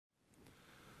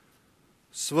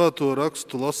Svēto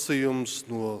rakstu lasījums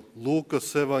no Lūkas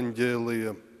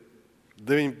evaņģēlija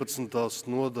 19.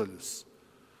 nodaļas,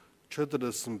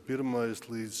 41.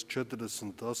 līdz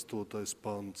 48.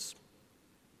 pants.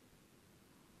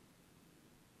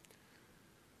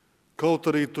 Kaut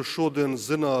arī tu šodien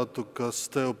zinātu, kas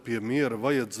tev pie miera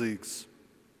vajadzīgs,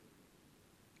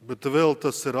 bet vēl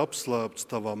tas ir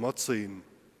apslēpts tavām acīm.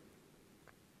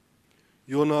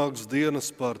 Jo nāks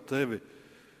dienas pār tevi,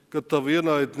 kad tavi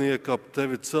ienaidnieki ap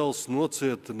tevi cels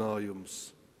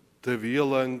nocietinājums, tevi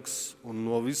ielenks un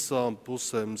no visām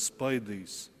pusēm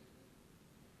spaidīs.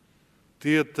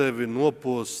 Tie tevi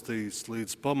nopostīs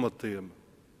līdz pamatiem,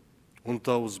 un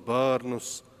tavus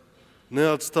bērnus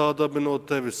neatstādami no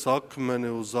tevis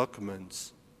akmeni uz akmens,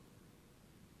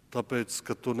 tāpēc,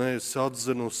 ka tu neesi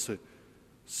atzinusi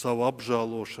savu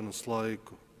apžēlošanas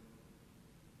laiku.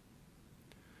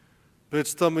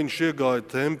 Pēc tam viņš iegāja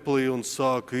templī un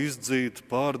sāka izdzīt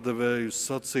pārdevējus,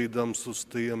 sacīdams uz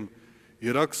tiem,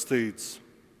 ir rakstīts: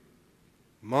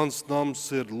 mans nams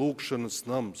ir lūgšanas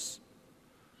nams,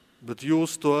 bet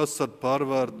jūs to esat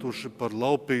pārvērtuši par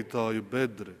laupītāju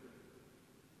bedri.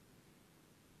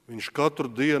 Viņš katru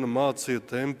dienu mācīja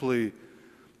templī,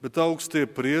 bet augstie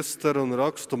priesteri un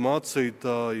rakstu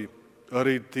mācītāji,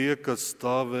 arī tie, kas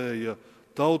stāvēja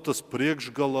tautas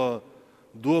priekšgalā,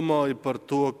 domāja par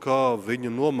to, kā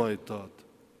viņu nomaitāt,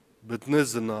 bet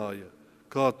nezināja,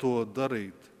 kā to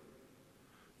darīt,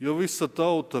 jo visa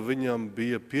tauta viņam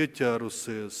bija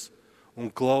pieķērusies un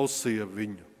klausīja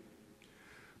viņu.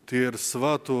 Tie ir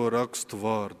svēto rakstu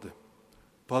vārdi.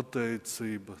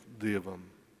 Pateicība Dievam.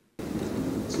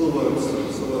 Cilvēks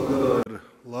savā garā ir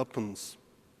lepns.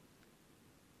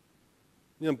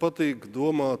 Viņam patīk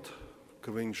domāt,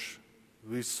 ka viņš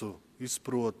visu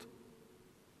izprot,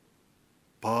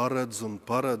 pāredz un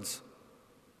paredz,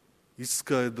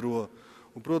 izskaidro.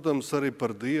 Un, protams, arī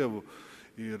par Dievu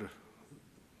ir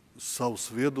savs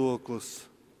viedoklis,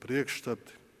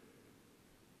 priekšstati.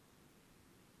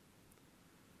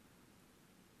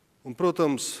 Un,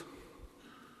 protams,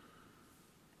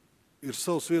 ir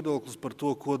savs viedoklis par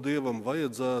to, ko Dievam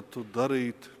vajadzētu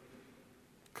darīt,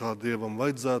 kā Dievam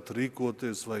vajadzētu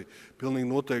rīkoties, vai pilnīgi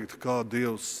noteikti, kā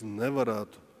Dievs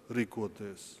nevarētu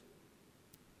rīkoties.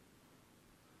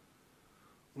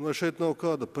 Un vai šeit nav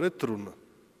kāda pretruna?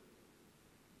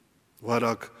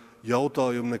 Vairāk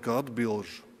jautājumu nekā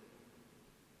atbilžu.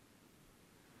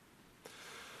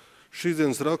 Šīs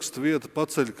dienas raksta vieta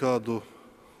paceļ kādu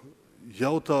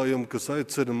jautājumu, kas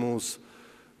aicina mūs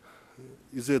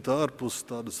iziet ārpus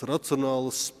tādas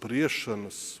racionālas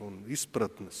spriešanas un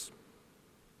izpratnes.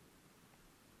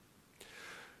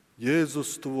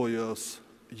 Jēzus tuvojās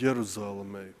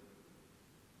Jeruzalemei.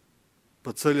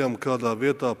 Pa ceļam kādā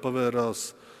vietā pavērās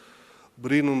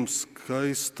brīnums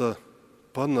skaista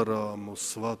panorāma uz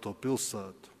svēto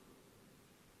pilsētu.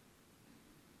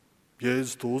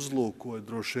 Jēzus to uzlūkoja,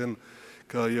 droši vien,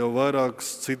 kā jau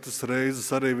vairākas citas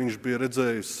reizes arī viņš bija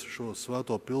redzējis šo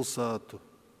svēto pilsētu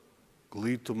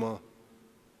glītumā,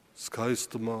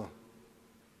 skaistumā.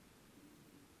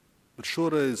 Bet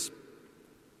šoreiz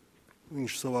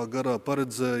viņš savā garā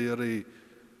paredzēja arī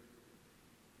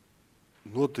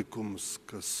notikums,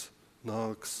 kas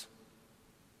nāks,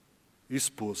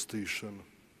 izpostīšana.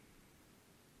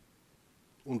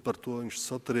 Un par to viņš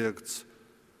satriekts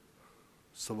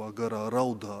savā garā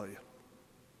raudāja.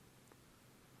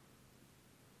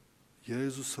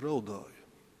 Jēzus raudāja.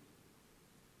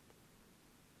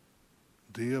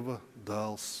 Dieva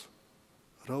dēls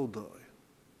raudāja.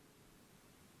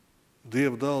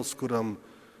 Dieva dēls, kuram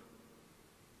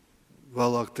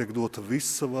vēlāk tiek dota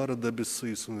visa vara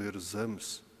debesīs un virs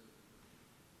zemes,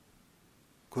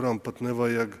 kuram pat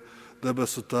nevajag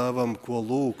debesu tēvam ko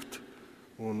lūgt,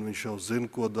 un viņš jau zina,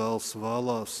 ko dēls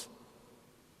vēlās.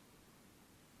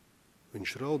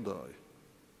 Viņš raudāja.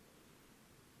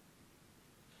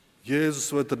 Jēzus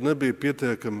vai tad nebija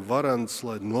pietiekami varens,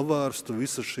 lai novērstu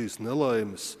visas šīs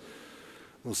nelaimes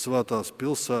no svētās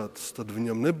pilsētas, tad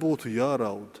viņam nebūtu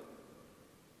jāraud.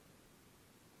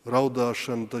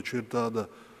 Raudāšana taču ir tāda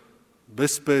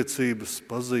bezspēcības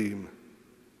pazīme.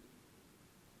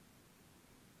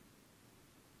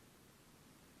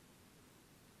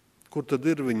 Kur tad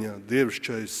ir viņa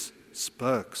dievišķais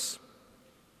spēks?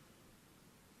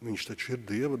 Viņš taču ir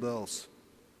Dieva dēls.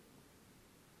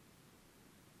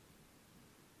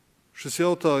 Šis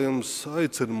jautājums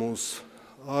aicina mūs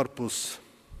ārpus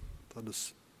tādas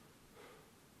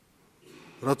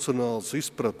racionālas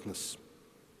izpratnes,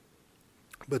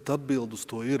 bet atbild uz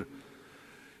to ir,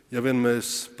 ja vien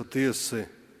mēs patiesi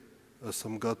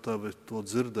esam gatavi to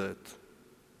dzirdēt.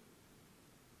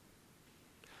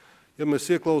 Ja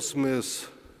mēs ieklausāmies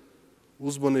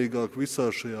uzmanīgāk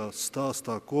visā šajā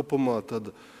stāstā kopumā,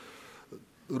 tad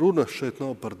runa šeit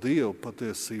nav par Dievu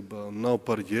patiesībā, nav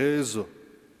par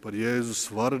Jēzus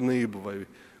varenību vai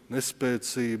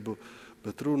nespēcību,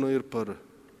 bet runa ir par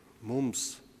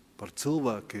mums, par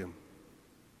cilvēkiem.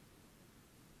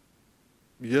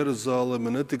 Jeruzaleme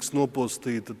netiks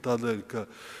nopostīta tādēļ, ka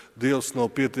Dievs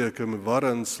nav pietiekami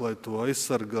varens, lai to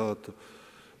aizsargātu,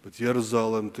 bet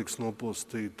Jeruzaleme tiks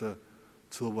nopostīta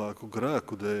cilvēku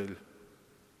grēku dēļ,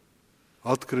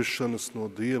 atkrišanas no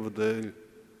Dieva dēļ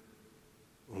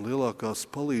un lielākās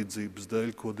palīdzības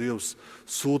dēļ, ko Dievs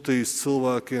sūtījis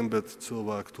cilvēkiem, bet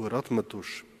cilvēki to ir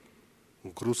atmetuši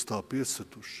un krustā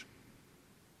piesituši.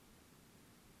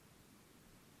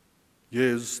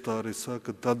 Jēzus tā arī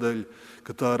saka tādēļ,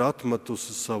 ka tā ir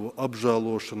atmetusi savu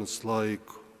apžēlošanas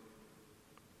laiku.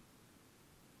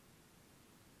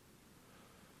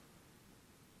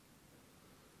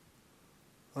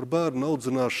 Ar bērnu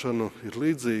audzināšanu ir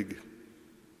līdzīgi.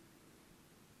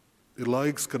 Ir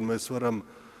laiks, kad mēs varam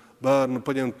bērnu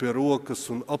paņemt pie rokas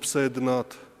un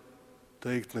apsēdināt,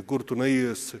 teikt, nekur tu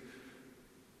neiesi,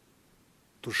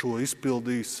 tu šo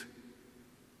izpildīsi.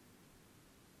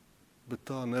 Bet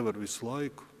tā nevar visu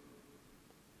laiku.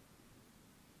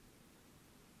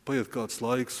 Paiet kāds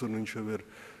laiks, un viņš jau ir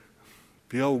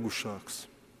pieaugušāks.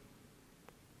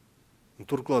 Un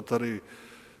turklāt arī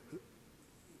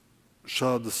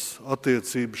šādas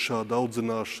attiecības, šāda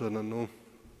audzināšana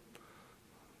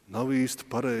nav īsti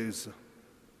pareiza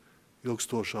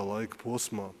ilgstošā laika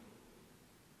posmā.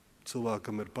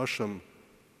 Cilvēkam ir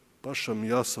pašam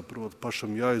jāsaprot,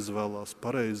 pašam jāizvēlās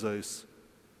pareizais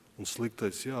un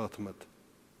sliktais jāatmet.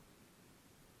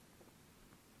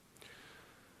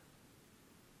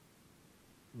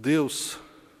 Dievs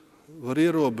var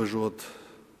ierobežot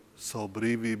savu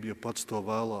brīvību, ja pats to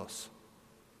vēlās,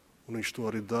 un viņš to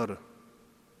arī dara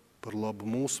par labu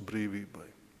mūsu brīvībai.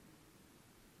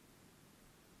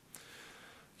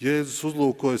 Jēzus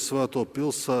uzlūkoja svēto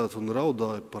pilsētu un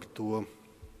raudāja par to.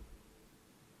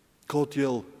 Kaut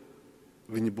jau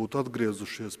viņi būtu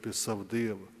atgriezušies pie sava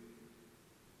Dieva.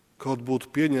 Kaut būtu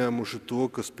pieņēmuši to,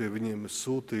 kas pie viņiem ir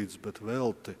sūtīts, bet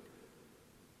velti.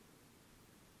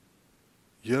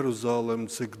 Jeruzalem,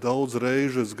 cik daudz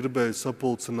reižu es gribēju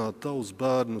sapulcināt tavus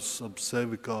bērnus ap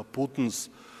sevi, kā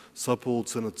putns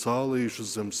sapulcina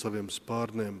cālīšus zem saviem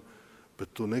spārniem,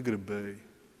 bet tu negribēji.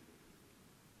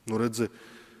 Redzi,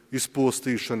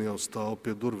 izpostīšana jau stāv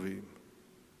pie durvīm.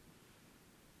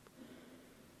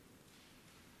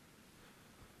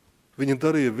 Viņi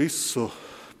darīja visu,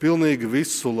 pilnīgi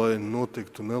visu, lai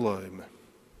notiktu nelaime.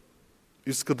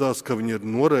 Izskatās, ka viņi ir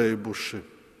noreibuši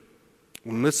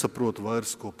un nesaprot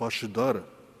vairs, ko paši dara.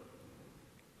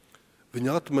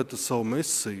 Viņi atmeta savu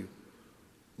mesiju,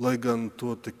 lai gan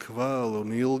to tik vēlu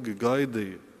un ilgi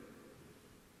gaidīja.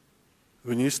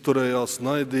 Viņi izturējās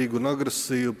naidīgi un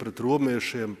agresīvi pret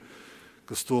romiešiem,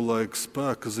 kas tolaik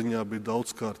spēka ziņā bija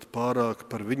daudzkārt pārāk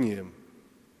par viņiem.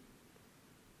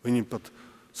 Viņi pat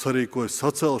sarīkoja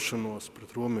sacelšanos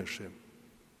pret romiešiem.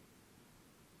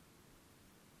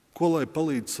 Ko lai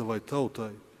palīdz savai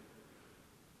tautai?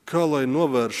 Kā lai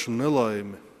novērš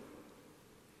nelaimi?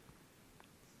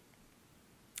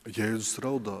 Jēzus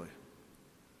raudāja.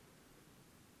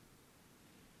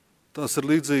 Tās ir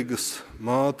līdzīgas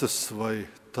mātes vai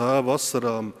tēva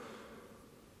asarām,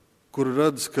 kuri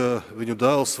redz, ka viņu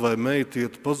dēls vai meita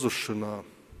iet pazušanā,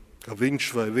 ka viņš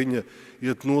vai viņa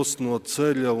iet nost no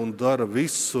ceļa un dara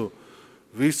visu,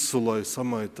 lai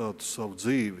samaitātu savu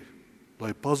dzīvi,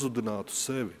 lai pazudinātu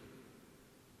sevi.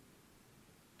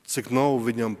 Cik nav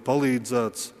viņam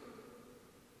palīdzēts,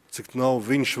 cik nav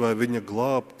viņš vai viņa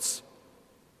glābts,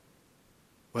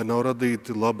 vai nav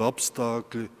radīti labi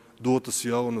apstākļi, dotas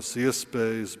jaunas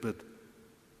iespējas, bet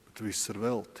viss ir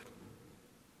velti.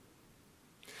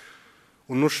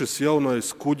 Un šis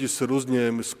jaunais kuģis ir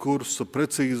uzņēmis kursu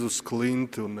precīzi uz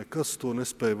klinti, un nekas to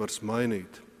nespēja vairs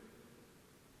mainīt.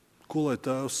 Ko lai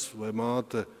tēvs vai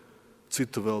māte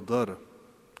citu vēl dara,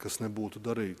 kas nebūtu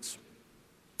darīts?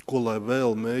 Ko lai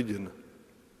vēl mēģina?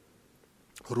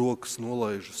 Rokas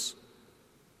nolaižas.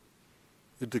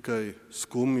 Ir tikai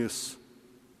skumjas,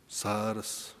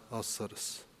 sēras,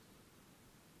 asaras.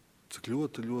 Cik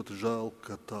ļoti, ļoti žēl,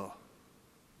 ka tā.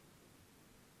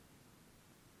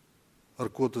 Ar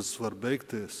ko tas var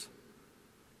beigties?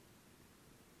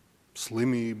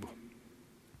 Slimību,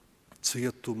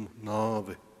 cietumu,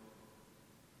 nāvi.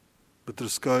 Bet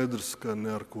ir skaidrs, ka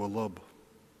ne ar ko labu.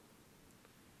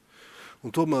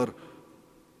 Un tomēr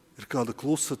ir kāda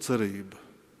klusa cerība.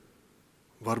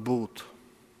 Varbūt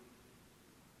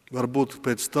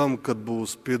pēc tam, kad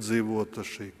būs piedzīvota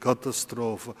šī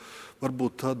katastrofa,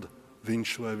 varbūt tad viņš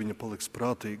vai viņa paliks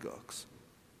prātīgāks.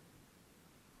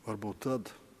 varbūt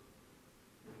tad,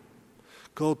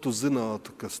 kaut tu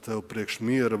zinātu, kas tev priekš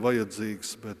miera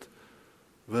vajadzīgs, bet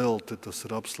velti tas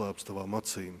ir apslēpts tavām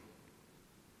acīm.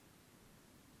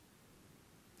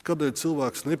 Kādēļ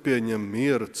cilvēks nepieņem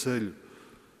miera ceļu?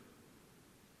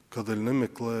 Kādēļ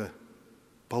nemeklē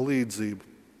palīdzību,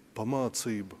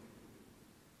 pamācību?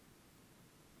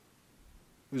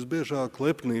 Visbiežāk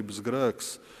lepnības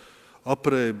grēks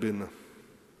apreibina.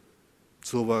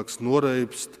 Cilvēks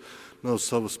noreibst, nav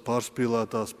savas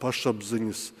pārspīlētās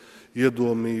pašapziņas,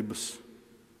 iedomības.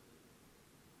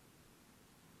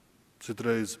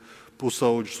 Citreiz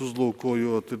pusauģus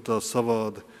uzlūkojot ir tā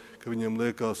savādi, ka viņiem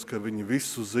liekas, ka viņi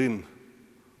visu zina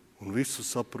un visu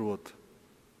saprot.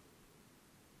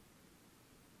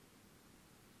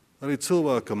 Arī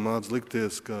cilvēkam mēdz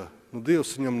likties, ka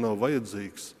Dievs viņam nav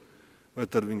vajadzīgs, vai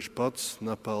tad viņš pats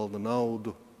nepelna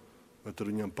naudu, vai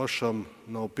tad viņam pašam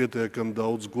nav pietiekami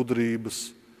daudz gudrības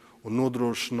un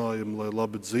nodrošinājumu, lai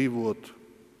labi dzīvotu,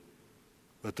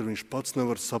 vai tad viņš pats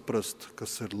nevar saprast,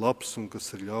 kas ir labs un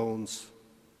kas ir ļauns.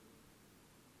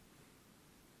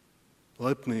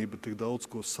 Lepnība tik daudz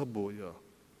ko sabojā,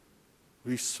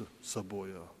 visu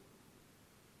sabojā.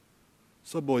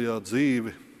 Sabojā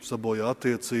dzīvi, sabojā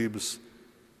attiecības,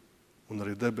 un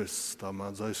arī debesis tā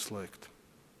mēdz aizslēgt.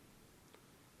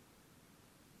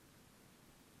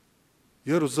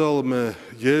 Jeruzalemē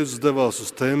Jēzus devās uz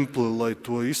templi, lai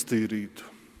to iztīrītu.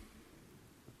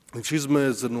 Viņš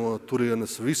izmēza no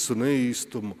turienes visu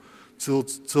neīstumu,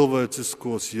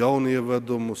 cilvēciskos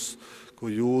jaunievedumus, ko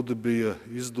jūdi bija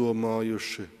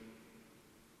izdomājuši,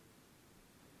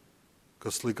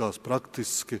 kas likās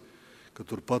praktiski, ka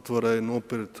tur pat varēja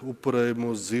nopirkt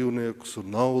upurējumos dzīvniekus un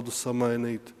naudu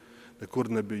samainīt, nekur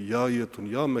nebija jāiet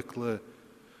un jāmeklē.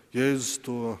 Jēzus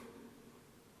to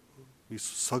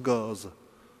visu sagāza,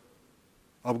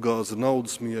 apgāza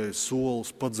naudasmijai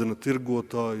solus, padzina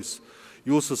tirgotājus.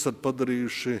 Jūs esat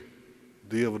padarījuši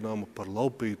Dieva namu par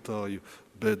laupītāju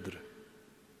bedri.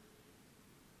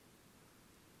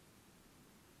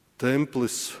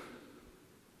 Templis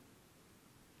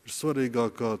ir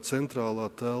svarīgākā centrālā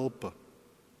telpa,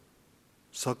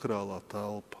 sakrālā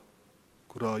telpa,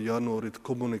 kurā jānorit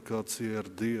komunikācija ar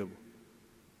Dievu,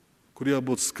 kur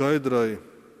jābūt skaidrai,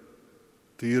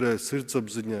 tīrai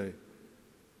sirdsapziņai,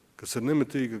 kas ir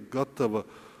nemitīgi gatava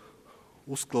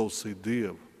uzklausīt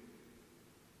Dievu,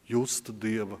 just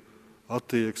Dieva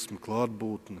attieksmi,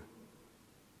 klātbūtni,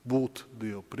 būt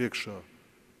Dievu priekšā.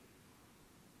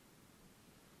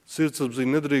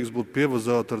 Sirdsapziņa nedrīkst būt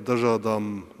pievazāta ar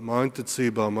dažādām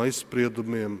māņticībām,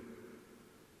 aizspriedumiem,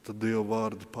 tad Dieva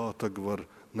vārdi pātagi var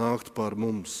nākt pār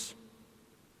mums.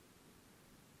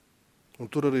 Un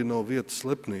tur arī nav vietas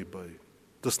lepnībai.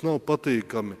 Tas nav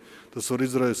patīkami, tas var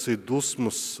izraisīt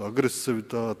dusmas,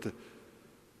 agresivitāti.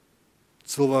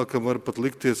 Cilvēkam var pat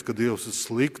likties, ka Dievs ir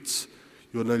slikts,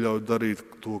 jo neļauj darīt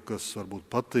to, kas varbūt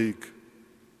patīk.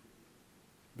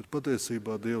 Bet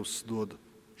patiesībā Dievs dod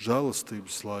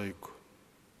žēlastības laiku.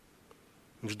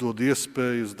 Viņš dod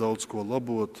iespējas daudz ko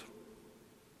labot.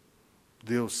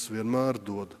 Dievs vienmēr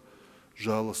dod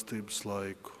žēlastības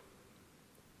laiku.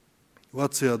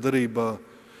 Vecajā derībā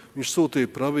viņš sūtīja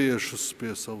praviešus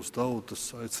pie savas tautas,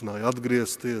 aicināja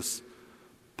atgriezties,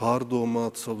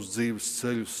 pārdomāt savus dzīves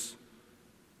ceļus.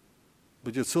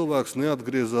 Bet ja cilvēks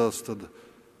neatgriezās, tad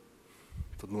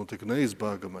notika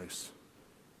neizbēgamais.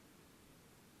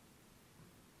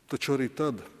 Taču arī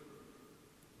tad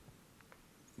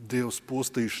Dievs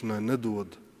postīšanai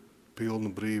nedod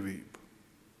pilnu brīvību.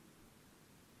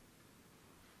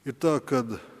 Ir tā, ka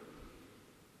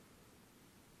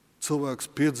cilvēks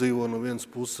piedzīvo no vienas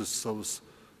puses savas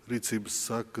rīcības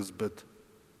sekas, bet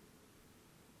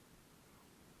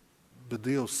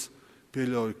Dievs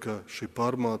pieļauj, ka šī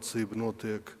pārmācība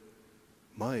notiek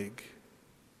maigi,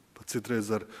 pat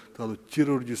citreiz ar tādu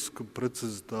ķirurģisku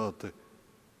precizitāti,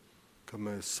 ka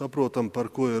mēs saprotam, par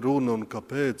ko ir runa un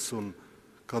kāpēc un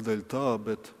kādēļ tā,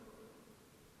 bet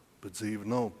dzīve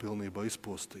nav pilnībā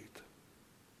izpostīta.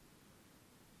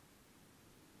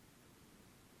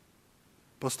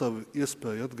 Pastāv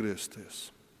iespēja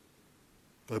atgriezties,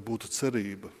 lai būtu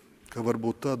cerība, ka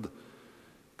varbūt tad,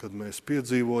 kad mēs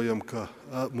piedzīvojam, ka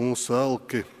mūsu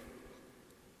elki,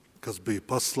 kas bija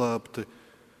paslēpti,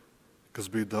 kas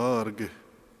bija dārgi,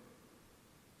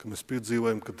 ka mēs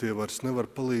piedzīvojam, ka tie vairs nevar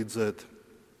palīdzēt,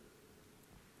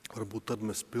 varbūt tad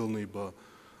mēs pilnībā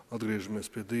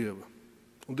atgriežamies pie Dieva.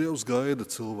 Un Dievs gaida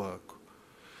cilvēku.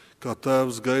 Kā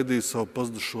tēvs gaidīja savu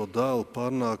pazudušo dēlu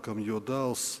pārnākam, jo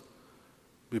dēls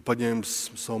bija paņēmis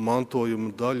savu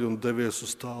mantojumu daļu un devies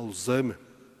uz tālu zemi.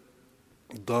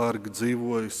 Dārgi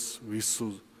dzīvojis, visu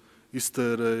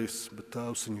iztērējis, bet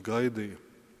tēvs viņu gaidīja.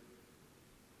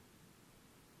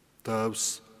 Tēvs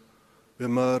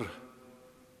vienmēr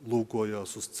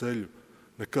lūkojās uz ceļu,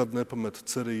 nekad nepameta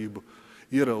cerību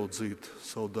ieraudzīt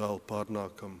savu dēlu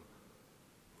pārnākam.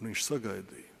 Un viņš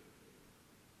sagaidīja.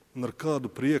 Un ar kādu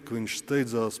prieku viņš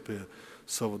steidzās pie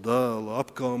sava dēla,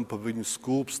 apkampa viņu,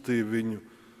 skūpstīja viņu,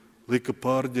 lika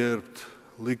pārģērbt,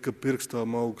 lika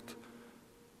pirkstām augt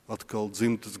atkal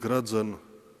dzimtas gradzenu,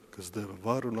 kas deva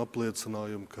varu un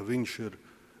apliecinājumu, ka viņš ir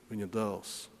viņa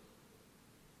dēls.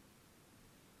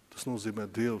 Tas nozīmē,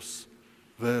 Dievs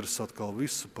vērs atkal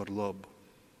visu par labu.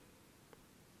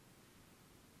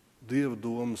 Dieva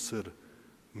domas ir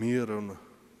miera un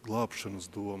glābšanas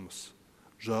domas,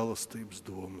 žēlastības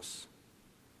domas.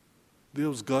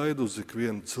 Dievs gaida uz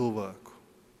ikvienu cilvēku.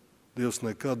 Dievs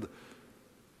nekad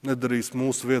nedarīs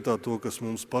mūsu vietā to, kas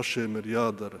mums pašiem ir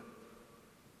jādara,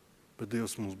 bet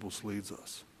Dievs mums būs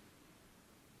līdzās.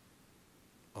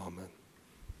 Āmen.